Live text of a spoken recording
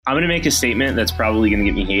I'm going to make a statement that's probably going to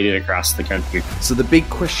get me hated across the country. So the big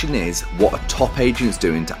question is, what are top agents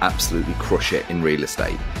doing to absolutely crush it in real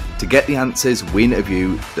estate? To get the answers, we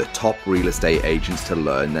interview the top real estate agents to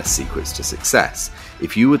learn their secrets to success.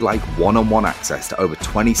 If you would like one-on-one access to over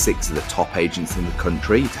 26 of the top agents in the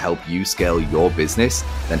country to help you scale your business,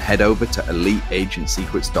 then head over to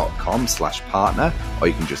eliteagentsecrets.com/partner, or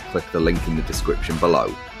you can just click the link in the description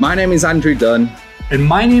below. My name is Andrew Dunn. And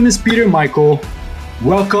my name is Peter Michael.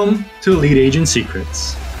 Welcome to Elite Agent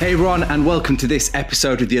Secrets. Hey everyone, and welcome to this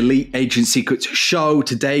episode of the Elite Agent Secrets show.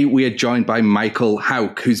 Today we are joined by Michael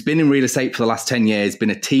Houck, who's been in real estate for the last 10 years, been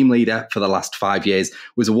a team leader for the last 5 years,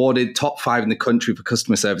 was awarded top 5 in the country for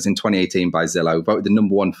customer service in 2018 by Zillow, voted the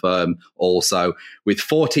 #1 firm also, with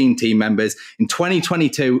 14 team members. In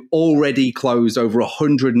 2022, already closed over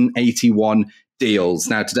 181 deals.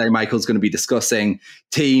 Now, today, Michael's going to be discussing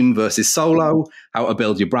team versus solo, how to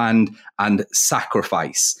build your brand, and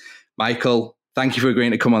sacrifice. Michael, thank you for agreeing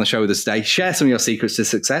to come on the show with us today. Share some of your secrets to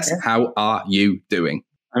success. Yeah. How are you doing?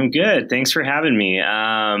 I'm good. Thanks for having me.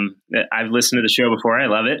 I've listened to the show before. I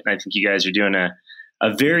love it. I think you guys are doing a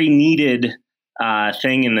very needed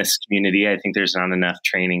thing in this community. I think there's not enough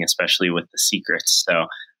training, especially with the secrets. So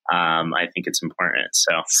I think it's important.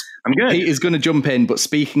 So I'm good. Pete is going to jump in, but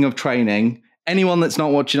speaking of training, anyone that's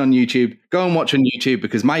not watching on YouTube, go and watch on YouTube,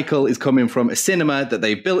 because Michael is coming from a cinema that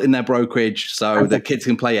they've built in their brokerage so that kids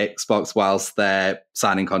can play Xbox whilst they're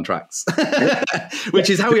signing contracts.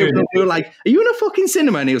 Which is how we were like, are you in a fucking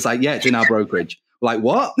cinema? And he was like, yeah, it's in our brokerage. We're like,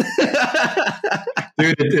 what? Dude,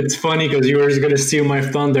 it's funny because you were just going to steal my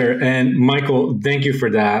thunder. And Michael, thank you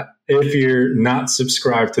for that. If you're not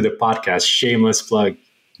subscribed to the podcast, shameless plug.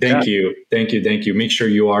 Thank you. Make sure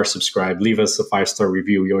you are subscribed. Leave us a 5-star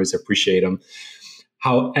review. We always appreciate them.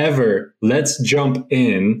 However, let's jump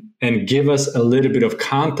in and give us a little bit of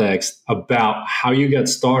context about how you got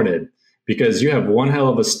started, because you have one hell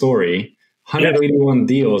of a story. 181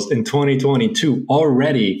 deals in 2022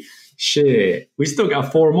 already. Shit, we still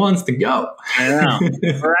got 4 months to go. I know.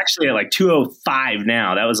 We're actually at like 205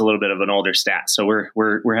 now. That was a little bit of an older stat. So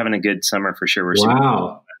we're having a good summer for sure.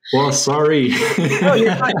 Wow. Well, sorry. No,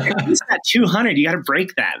 you're fine. At least at 200, you got to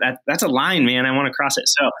break that. That's a line, man. I want to cross it.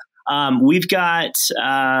 So we've got,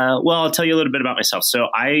 I'll tell you a little bit about myself. So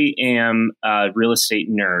I am a real estate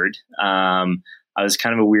nerd. I was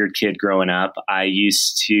kind of a weird kid growing up. I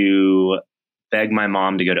used to beg my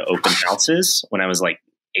mom to go to open houses when I was like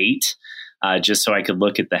 8. Just so I could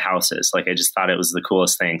look at the houses. Like, I just thought it was the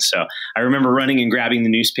coolest thing. So I remember running and grabbing the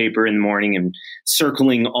newspaper in the morning and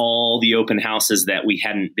circling all the open houses that we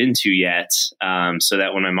hadn't been to yet. So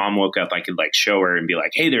that when my mom woke up, I could like show her and be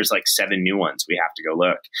like, hey, there's like 7 new ones. We have to go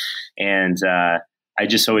look. And I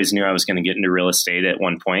just always knew I was going to get into real estate at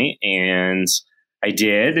one point. And I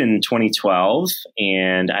did in 2012.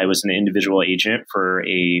 And I was an individual agent for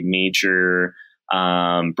a major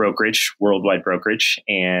brokerage, worldwide brokerage.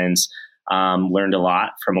 And learned a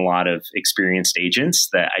lot from a lot of experienced agents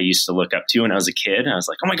that I used to look up to when I was a kid. I was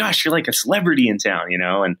like, oh my gosh, you're like a celebrity in town, you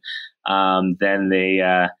know? And then they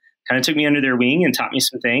kind of took me under their wing and taught me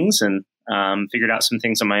some things, and figured out some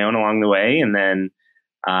things on my own along the way. And then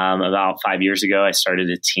about 5 years ago, I started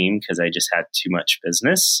a team because I just had too much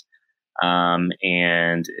business.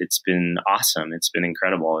 And it's been awesome. It's been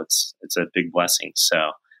incredible. It's a big blessing.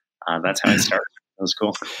 So that's how I started. That was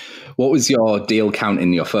cool. What was your deal count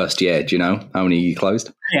in your first year? Do you know how many you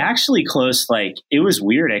closed? I actually closed it was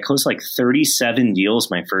weird. I closed like 37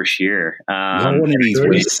 deals my first year. You're one of these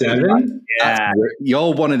 37? Yeah.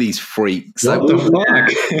 You're one of these freaks. What the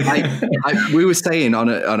fuck? We were saying on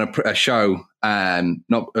a show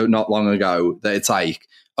not long ago that it's like,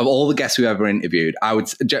 of all the guests we ever interviewed,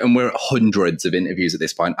 and we're at hundreds of interviews at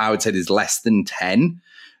this point, I would say there's less than 10,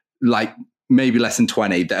 like maybe less than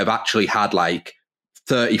 20 that have actually had like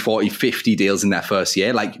 30, 40, 50 deals in their first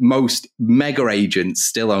year. Like most mega agents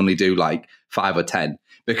still only do like 5 or 10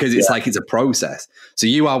 because it's like it's a process. So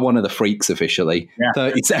you are one of the freaks officially.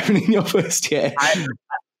 37 in your first year. I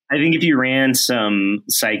think if you ran some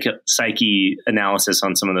psyche analysis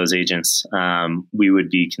on some of those agents, we would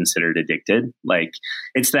be considered addicted. Like,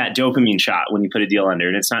 it's that dopamine shot when you put a deal under,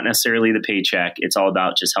 and it's not necessarily the paycheck. It's all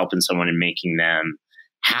about just helping someone and making them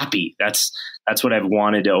happy. That's what I've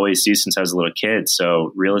wanted to always do since I was a little kid.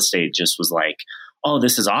 So real estate just was like, oh,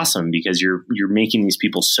 this is awesome because you're making these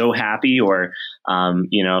people so happy, or,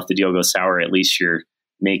 if the deal goes sour, at least you're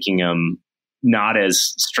making them not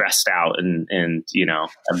as stressed out and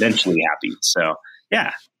eventually happy. So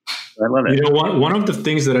yeah, I love it. One of the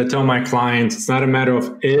things that I tell my clients, it's not a matter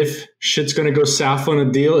of if shit's going to go south on a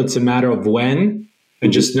deal. It's a matter of when.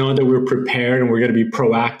 and just know that we're prepared and we're going to be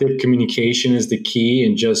proactive. Communication is the key,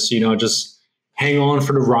 and just hang on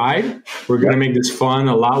for the ride. We're going to make this fun,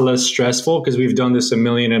 a lot less stressful, because we've done this 1.5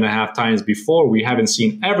 million times before. We haven't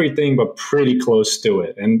seen everything, but pretty close to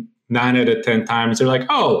it. And 9 out of 10 times, they're like,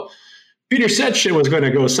 oh, Peter said shit was going to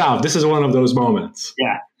go south. This is one of those moments.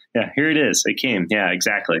 Yeah. Here it is. It came. Yeah,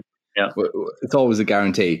 exactly. Yeah. It's always a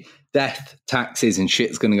guarantee. Death, taxes, and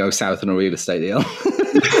shit's going to go south on a real estate deal.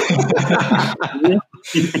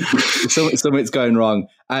 Something's going wrong.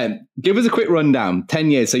 Give us a quick rundown.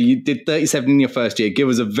 10 years. So you did 37 in your first year. Give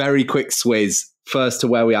us a very quick swizz first to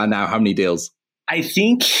where we are now. How many deals? I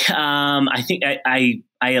think I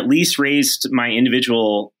at least raised my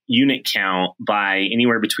individual unit count by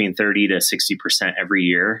anywhere between 30 to 60% every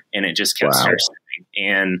year. And it just kept stair-stepping.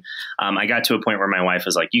 And I got to a point where my wife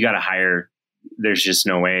was like, you got to hire. There's just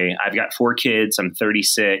no way. I've got 4 kids. I'm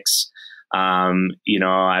 36. I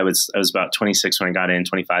was about 26 when I got in,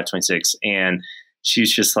 25, 26. And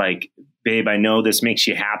she's just like, babe, I know this makes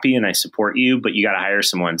you happy and I support you, but you got to hire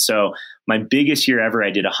someone. So my biggest year ever,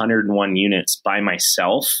 I did 101 units by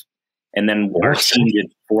myself. And then our team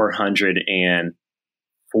did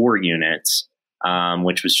 404 units,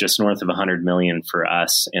 which was just north of 100 million for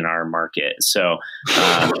us in our market. So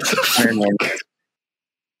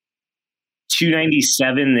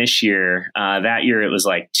 297 this year. That year it was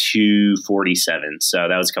like 247. So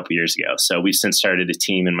that was a couple years ago. So we've since started a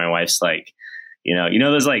team, and my wife's like,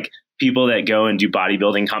 those like people that go and do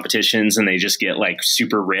bodybuilding competitions and they just get like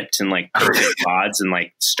super ripped and like perfect odds and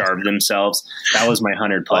like starve themselves. That was my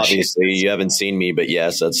 100 plus. Obviously you haven't seen me, but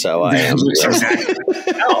yes, that's how I am. Exactly.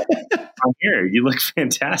 No, I'm here. You look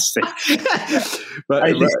fantastic.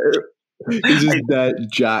 Right. He's just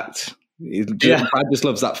jacked. Brad just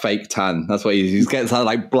loves that fake tan. That's what he gets that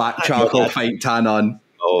like black charcoal fake tan on.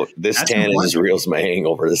 Oh, this tan is as real as my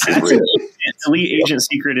hangover. This is real. It's elite agent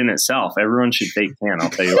secret in itself. Everyone should fake tan.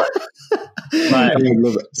 I'll tell you what. But,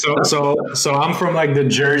 so I'm from like the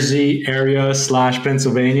Jersey area /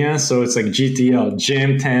 Pennsylvania. So it's like GTL,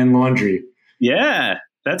 gym, tan, laundry. Yeah,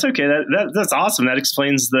 that's okay. That's awesome. That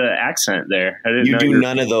explains the accent there. You do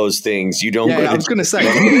none of those things. You don't. Yeah, I was going to say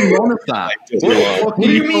none of that. What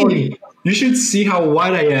do you mean? You should see how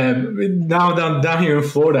white I am now that I'm down here in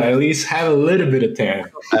Florida. I at least have a little bit of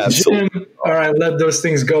tan. Absolutely. All right, let those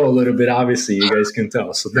things go a little bit. Obviously, you guys can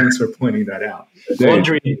tell. So thanks for pointing that out.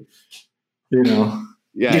 Laundry,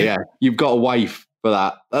 Yeah. You've got a wife for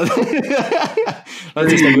that. That's just what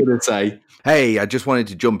I'm going to say. Hey, I just wanted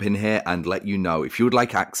to jump in here and let you know, if you would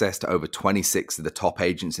like access to over 26 of the top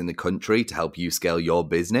agents in the country to help you scale your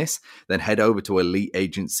business, then head over to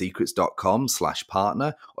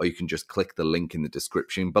eliteagentsecrets.com/partner, or you can just click the link in the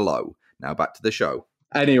description below. Now back to the show.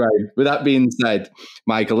 Anyway, with that being said,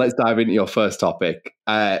 Michael, let's dive into your first topic,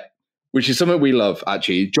 which is something we love,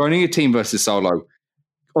 actually. Joining a team versus solo.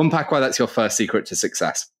 Unpack why that's your first secret to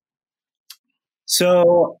success.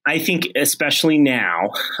 So I think especially now,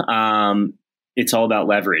 it's all about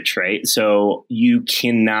leverage, right? So you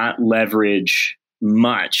cannot leverage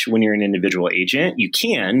much when you're an individual agent. You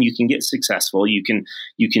can get successful. You can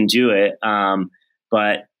do it.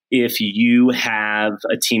 But if you have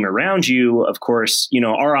a team around you, of course,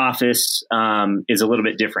 our office is a little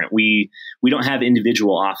bit different. We don't have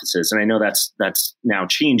individual offices, and I know that's now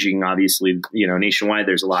changing. Obviously, nationwide,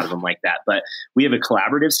 there's a lot of them like that. But we have a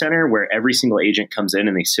collaborative center where every single agent comes in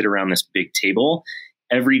and they sit around this big table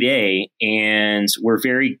every day, and we're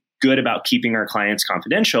very good about keeping our clients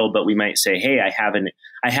confidential. But we might say, hey, I have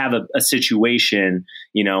a situation,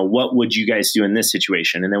 what would you guys do in this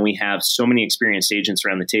situation? And then we have so many experienced agents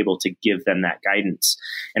around the table to give them that guidance.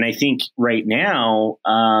 And I think right now,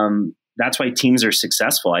 that's why teams are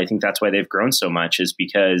successful. I think that's why they've grown so much, is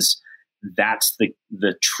because that's the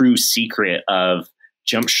true secret of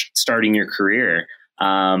jump starting your career.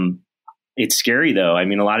 It's scary though. I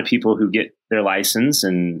mean, a lot of people who get their license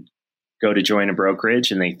and go to join a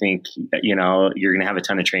brokerage and they think, you're going to have a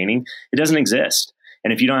ton of training. It doesn't exist.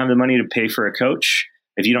 And if you don't have the money to pay for a coach,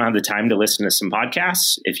 if you don't have the time to listen to some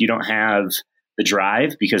podcasts, if you don't have the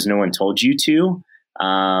drive because no one told you to,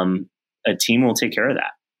 a team will take care of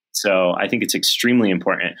that. So I think it's extremely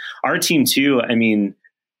important. Our team too, I mean,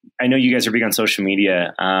 I know you guys are big on social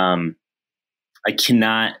media. I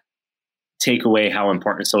cannot take away how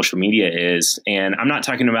important social media is. And I'm not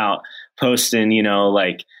talking about posting,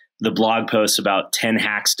 like the blog posts about 10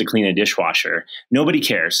 hacks to clean a dishwasher. Nobody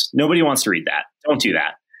cares. Nobody wants to read that. Don't do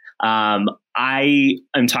that. I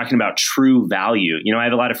am talking about true value. I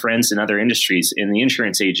have a lot of friends in other industries, in the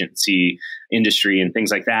insurance agency industry and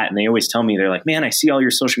things like that. And they always tell me, they're like, man, I see all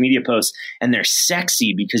your social media posts and they're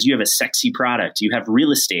sexy because you have a sexy product. You have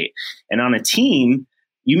real estate. And on a team,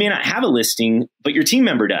 you may not have a listing, but your team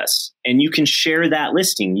member does, and you can share that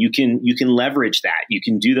listing. You can leverage that. You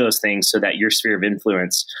can do those things so that your sphere of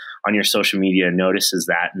influence on your social media notices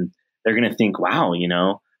that, and they're going to think, wow,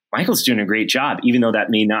 Michael's doing a great job, even though that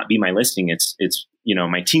may not be my listing. It's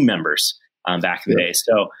my team members back in the day.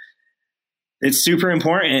 So it's super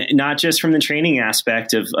important, not just from the training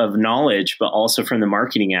aspect of knowledge, but also from the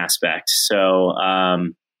marketing aspect. So,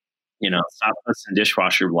 stop posting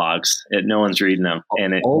dishwasher blogs. No one's reading them.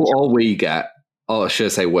 And all we get, or should I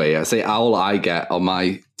say we? I say all I get on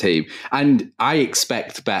my team, and I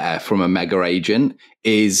expect better from a mega agent,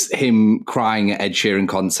 is him crying at Ed Sheeran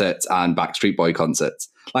concerts and Backstreet Boy concerts.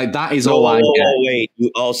 Like that is all I get. Wait,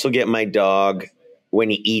 you also get my dog when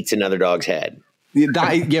he eats another dog's head.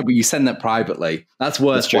 But you send that privately. That's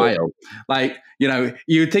worthwhile. Like,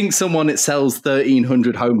 you'd think someone that sells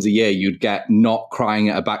 1,300 homes a year, you'd get not crying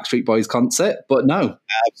at a Backstreet Boys concert, but no.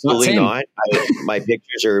 Absolutely not. My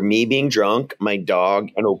pictures are me being drunk, my dog,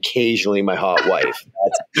 and occasionally my hot wife.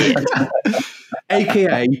 That's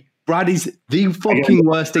AKA, Brad is the fucking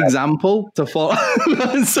worst example to follow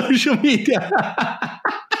on social media.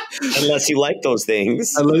 Unless you like those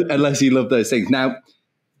things. Unless you love those things. Now,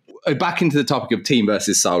 back into the topic of team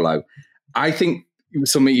versus solo. I think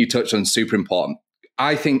something you touched on is super important.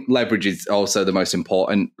 I think leverage is also the most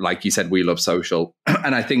important. Like you said, we love social.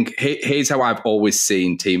 And I think here's how I've always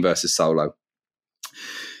seen team versus solo.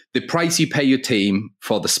 The price you pay your team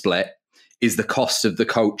for the split is the cost of the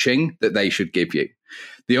coaching that they should give you.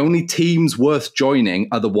 The only teams worth joining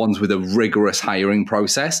are the ones with a rigorous hiring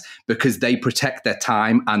process, because they protect their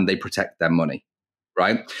time and they protect their money.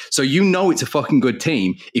 Right? So it's a fucking good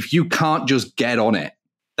team if you can't just get on it.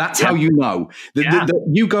 That's how you know.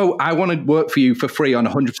 You go, I want to work for you for free on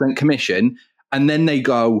 100% commission, and then they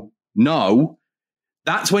go, no.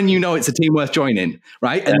 That's when you know it's a team worth joining,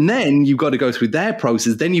 right? Yeah. And then you've got to go through their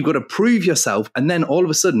process. Then you've got to prove yourself. And then all of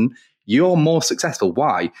a sudden, you're more successful.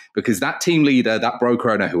 Why? Because that team leader, that broker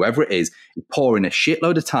owner, whoever it is pouring a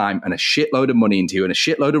shitload of time and a shitload of money into you and a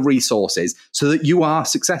shitload of resources so that you are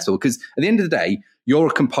successful. Because at the end of the day, you're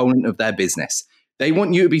a component of their business. They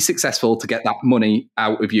want you to be successful to get that money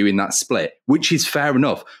out of you in that split, which is fair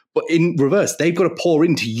enough. But in reverse, they've got to pour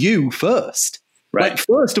into you first. Right. Like,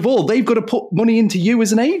 first of all, they've got to put money into you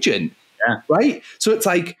as an agent. Yeah. Right. So it's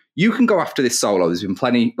like, you can go after this solo. There's been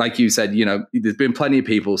plenty, like you said, there's been plenty of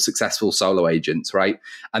people, successful solo agents, right?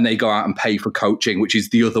 And they go out and pay for coaching, which is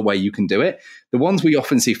the other way you can do it. The ones we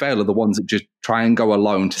often see fail are the ones that just try and go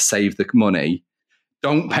alone to save the money,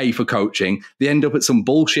 don't pay for coaching. They end up at some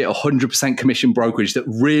bullshit 100% commission brokerage that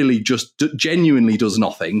really just genuinely does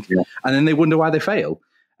nothing. Yeah. And then they wonder why they fail.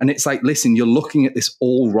 And it's like, listen, you're looking at this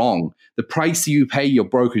all wrong. The price you pay your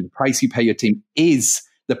brokerage, the price you pay your team is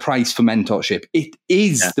the price for mentorship. It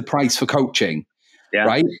is the price for coaching,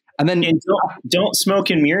 right? And then don't smoke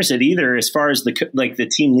and mirrors it either. As far as the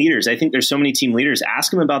team leaders, I think there's so many team leaders. Ask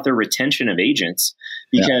them about their retention of agents,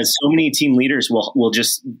 because so many team leaders will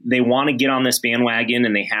just, they want to get on this bandwagon,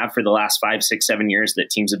 and they have for the last 5, 6, 7 years that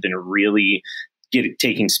teams have been really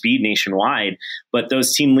taking speed nationwide. But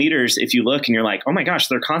those team leaders, if you look and you're like, oh my gosh,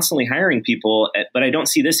 they're constantly hiring people, but I don't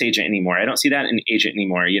see this agent anymore. I don't see that agent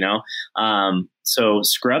anymore, So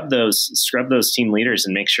scrub those team leaders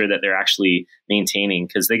and make sure that they're actually maintaining,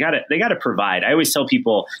 because they got to provide. I always tell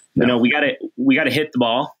people, we got to hit the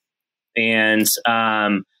ball, and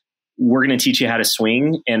we're going to teach you how to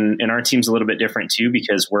swing. And our team's a little bit different too,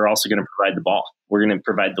 because we're also going to provide the ball. We're going to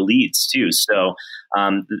provide the leads too. So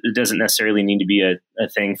it doesn't necessarily need to be a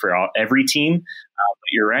thing for every team. But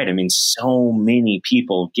you're right. I mean, so many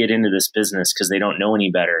people get into this business because they don't know any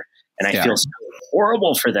better. And I feel so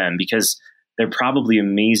horrible for them, because they're probably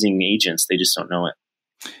amazing agents. They just don't know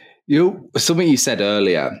it. Something you said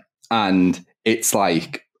earlier, and it's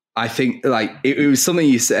like, I think like it was something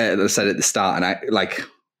you said at the start, and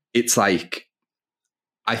it's like,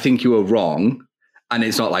 I think you were wrong. And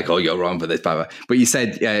it's not like, oh, you're wrong for this, blah, blah. But you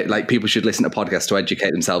said like people should listen to podcasts to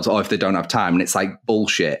educate themselves, or if they don't have time. And it's like,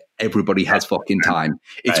 bullshit. Everybody has fucking time.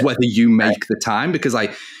 It's whether you make the time, because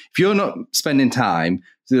like, if you're not spending time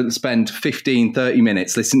to spend 15, 30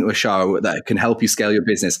 minutes listening to a show that can help you scale your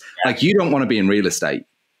business, like, you don't want to be in real estate.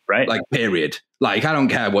 Right. Like, period. Like, I don't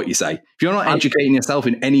care what you say. If you're not educating yourself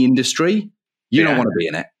in any industry, you don't want to be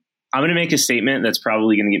in it. I'm going to make a statement that's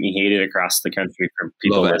probably going to get me hated across the country from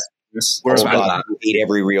people that Where's I hate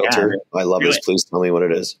every realtor. I love this. Please tell me what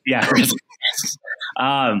it is. Yeah.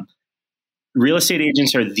 Real estate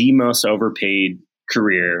agents are the most overpaid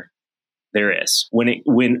career there is.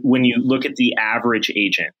 When you look at the average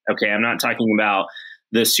agent, okay, I'm not talking about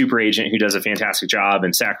the super agent who does a fantastic job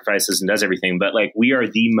and sacrifices and does everything, but like, we are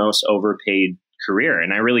the most overpaid career.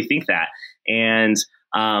 And I really think that. And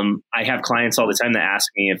I have clients all the time that ask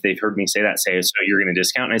me if they've heard me say that, so you're going to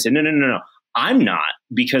discount? And I said, no. I'm not,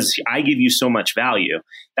 because I give you so much value.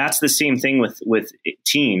 That's the same thing with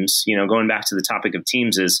teams. Going back to the topic of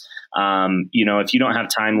teams is, if you don't have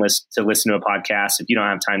time to listen to a podcast, if you don't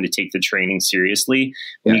have time to take the training seriously,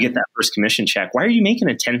 when you get that first commission check, why are you making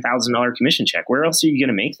a $10,000 commission check? Where else are you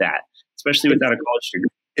going to make that? Especially without a college degree.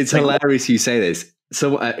 It's hilarious you say this.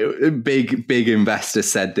 So a big investor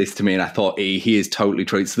said this to me, and I thought he is totally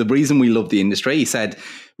true. So the reason we love the industry, he said,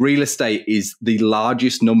 real estate is the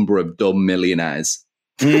largest number of dumb millionaires.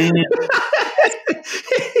 Love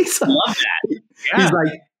that. Yeah. He's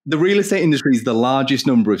like, the real estate industry is the largest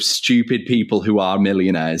number of stupid people who are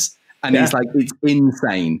millionaires. And he's like, it's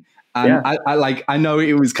insane. And I know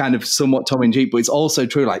it was kind of somewhat tongue in cheek, but it's also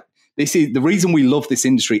true. Like, this is the reason we love this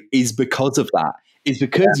industry is because of that. It's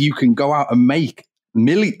because you can go out and make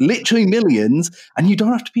literally millions, and you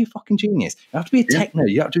don't have to be a fucking genius. You don't have to be a tech nerd.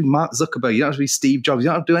 You don't have to be Mark Zuckerberg. You don't have to be Steve Jobs. You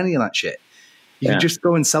don't have to do any of that shit. You can just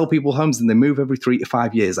go and sell people homes, and they move every 3 to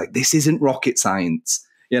 5 years. Like, this isn't rocket science.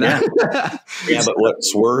 Yeah, but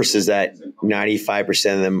what's worse is that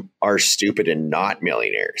 95% of them are stupid and not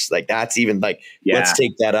millionaires. Like, that's even like, let's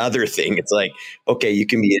take that other thing. It's like, okay, you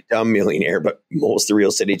can be a dumb millionaire, but most of the real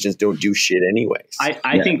estate agents don't do shit anyways.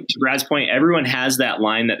 I think, to Brad's point, everyone has that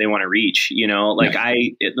line that they want to reach.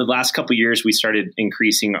 The last couple of years, we started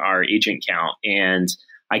increasing our agent count, and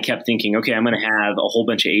I kept thinking, okay, I'm going to have a whole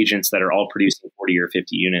bunch of agents that are all producing 40 or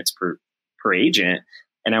 50 units per agent,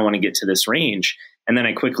 and I want to get to this range. And then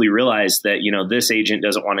I quickly realized that, this agent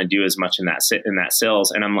doesn't want to do as much in that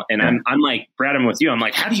sales. And I'm like, Brad, I'm with you. I'm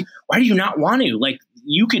like, why do you not want to? Like,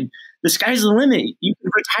 the sky's the limit. You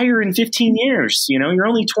can retire in 15 years, you're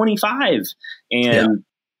only 25, and,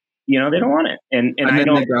 they don't want it. And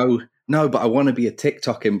then they go, no, but I want to be a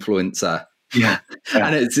TikTok influencer. Yeah.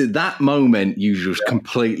 And it's at that moment, you just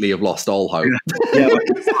completely have lost all hope.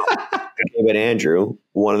 But Andrew,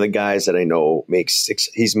 one of the guys that I know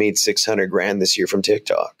he's made $600,000 this year from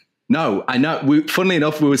TikTok. No, I know. Funnily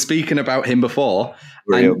enough, we were speaking about him before,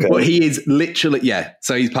 but he is literally,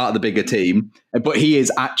 so he's part of the bigger team, but he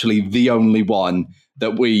is actually the only one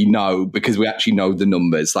that we know, because we actually know the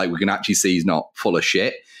numbers. Like, we can actually see he's not full of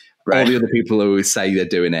shit. Right. All the other people who say they're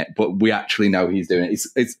doing it, but we actually know he's doing it.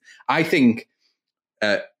 It's I think,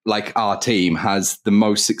 like, our team has the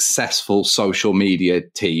most successful social media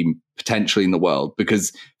team potentially in the world,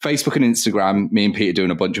 because Facebook and Instagram, me and Pete are doing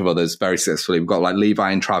a bunch of others very successfully. We've got like Levi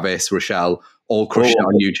and Travis, Rochelle, all crushing it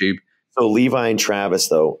on YouTube. So Levi and Travis,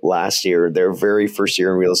 though, last year, their very first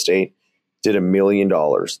year in real estate, did $1 million.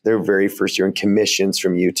 Their very first year in commissions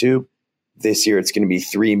from YouTube. This year, it's going to be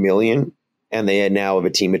 $3 million. And they now have a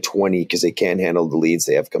team of 20 because they can't handle the leads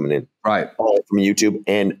they have coming in. Right. All from YouTube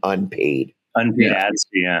and unpaid. Unpaid ads.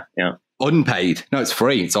 Yeah. Unpaid. No, it's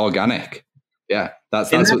free. It's organic. Yeah.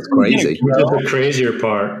 That's what's crazy. That's the crazier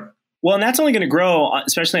part. Well, and that's only going to grow,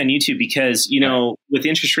 especially on YouTube, because, with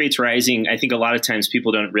interest rates rising, I think a lot of times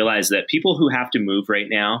people don't realize that people who have to move right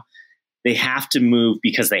now, they have to move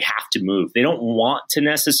because they have to move. They don't want to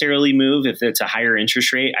necessarily move if it's a higher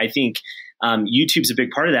interest rate. I think YouTube's a big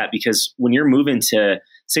part of that, because when you're moving to,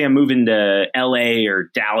 say I'm moving to LA or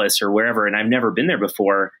Dallas or wherever, and I've never been there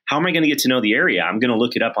before, how am I going to get to know the area? I'm going to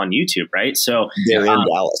look it up on YouTube, right? So they're in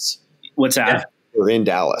Dallas. What's that? Yeah. We're in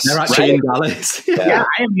Dallas. They're actually in Dallas. Yeah,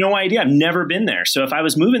 I have no idea. I've never been there. So if I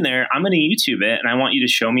was moving there, I'm going to YouTube it, and I want you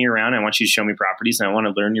to show me around. I want you to show me properties, and I want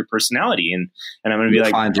to learn your personality. And I'm going to be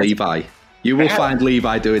like, find Levi. You will find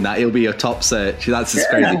Levi doing that. He'll be your top search. That's just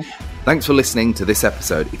crazy. Thanks for listening to this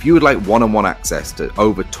episode. If you would like one-on-one access to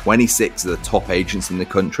over 26 of the top agents in the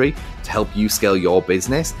country to help you scale your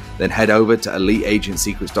business, then head over to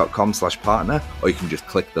eliteagentsecrets.com/partner, or you can just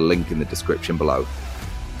click the link in the description below.